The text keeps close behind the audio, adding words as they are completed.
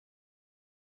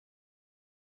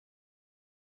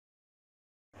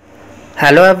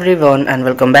Hello everyone and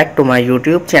welcome back to my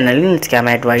YouTube channel in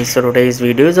Scam Advice. So today's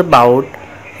video is about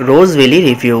Rose Willie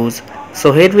Reviews.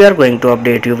 So here we are going to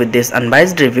update you with this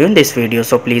unbiased review in this video.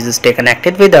 So please stay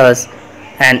connected with us.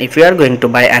 And if you are going to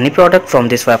buy any product from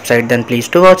this website, then please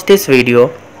to watch this video.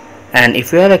 And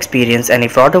if you have experienced any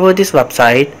fraud over this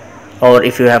website, or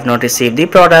if you have not received the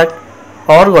product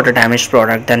or got a damaged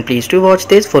product, then please to watch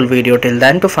this full video till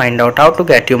then to find out how to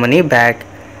get your money back.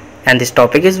 And this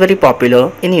topic is very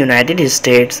popular in United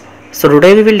States. So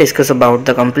today we will discuss about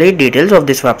the complete details of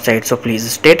this website, so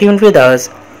please stay tuned with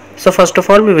us. So first of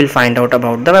all we will find out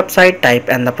about the website type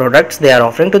and the products they are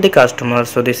offering to the customers.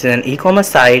 So this is an e-commerce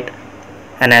site,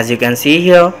 and as you can see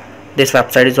here, this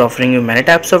website is offering you many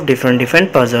types of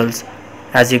different puzzles,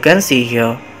 as you can see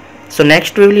here. So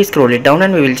next we will scroll it down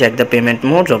and we will check the payment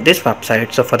modes of this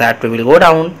website. So for that we will go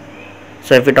down.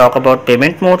 So if we talk about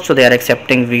payment mode, so they are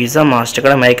accepting Visa,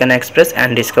 MasterCard, American Express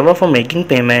and Discover for making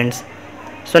payments.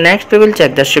 So next we will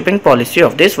check the shipping policy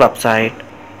of this website.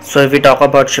 So if we talk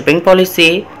about shipping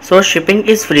policy, so shipping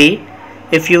is free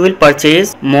if you will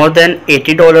purchase more than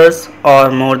 $80 or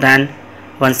more than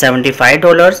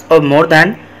 $175 or more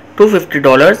than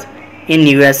 $250 in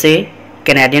USA,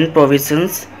 Canadian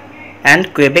provinces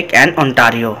and Quebec and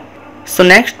Ontario. So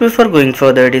next, before going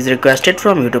further, it is requested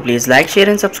from you to please like, share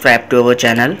and subscribe to our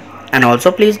channel, and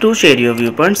also please do share your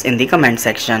viewpoints in the comment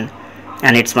section.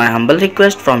 And it's my humble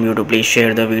request from you to please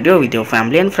share the video with your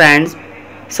family and friends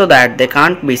so that they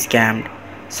can't be scammed.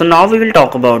 So now we will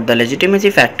talk about the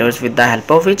legitimacy factors with the help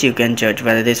of which you can judge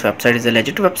whether this website is a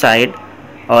legit website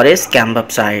or a scam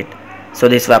website. So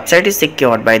this website is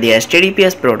secured by the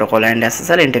HTTPS protocol and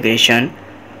SSL integration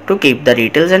to keep the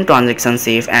details and transactions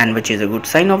safe, and which is a good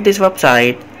sign of this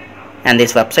website. And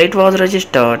this website was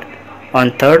registered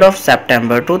on 3rd of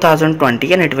September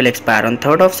 2020 and it will expire on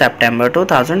 3rd of September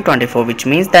 2024, which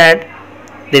means that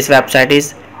this website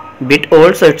is bit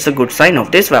old, so it's a good sign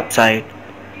of this website.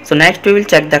 So next we will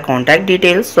check the contact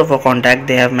details. So for contact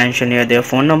they have mentioned here their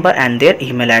phone number and their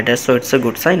email address, so it's a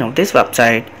good sign of this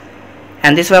website.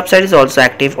 And this website is also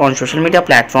active on social media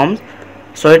platforms,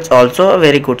 so it's also a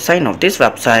very good sign of this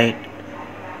website.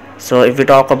 So if we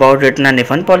talk about return and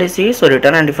refund policy, so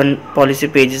return and refund policy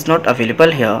page is not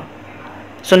available here.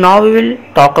 So now we will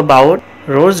talk about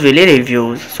Rose Willie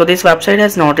Reviews. So this website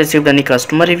has not received any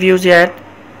customer reviews yet,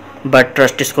 but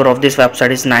trust score of this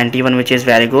website is 91, which is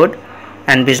very good,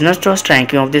 and business trust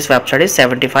ranking of this website is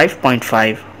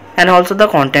 75.5, and also the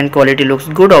content quality looks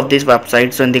good of this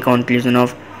website. So in the conclusion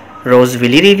of Rose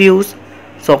Willie Reviews,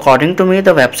 so according to me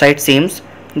the website seems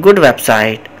good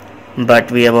website,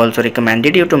 but we have also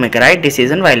recommended you to make a right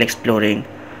decision while exploring.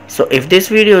 So if this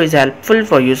video is helpful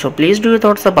for you, so please do your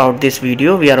thoughts about this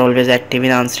video. We are always active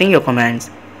in answering your comments.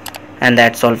 And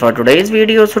that's all for today's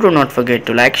video, so do not forget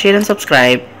to like, share and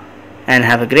subscribe, and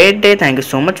have a great day. Thank you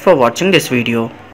so much for watching this video.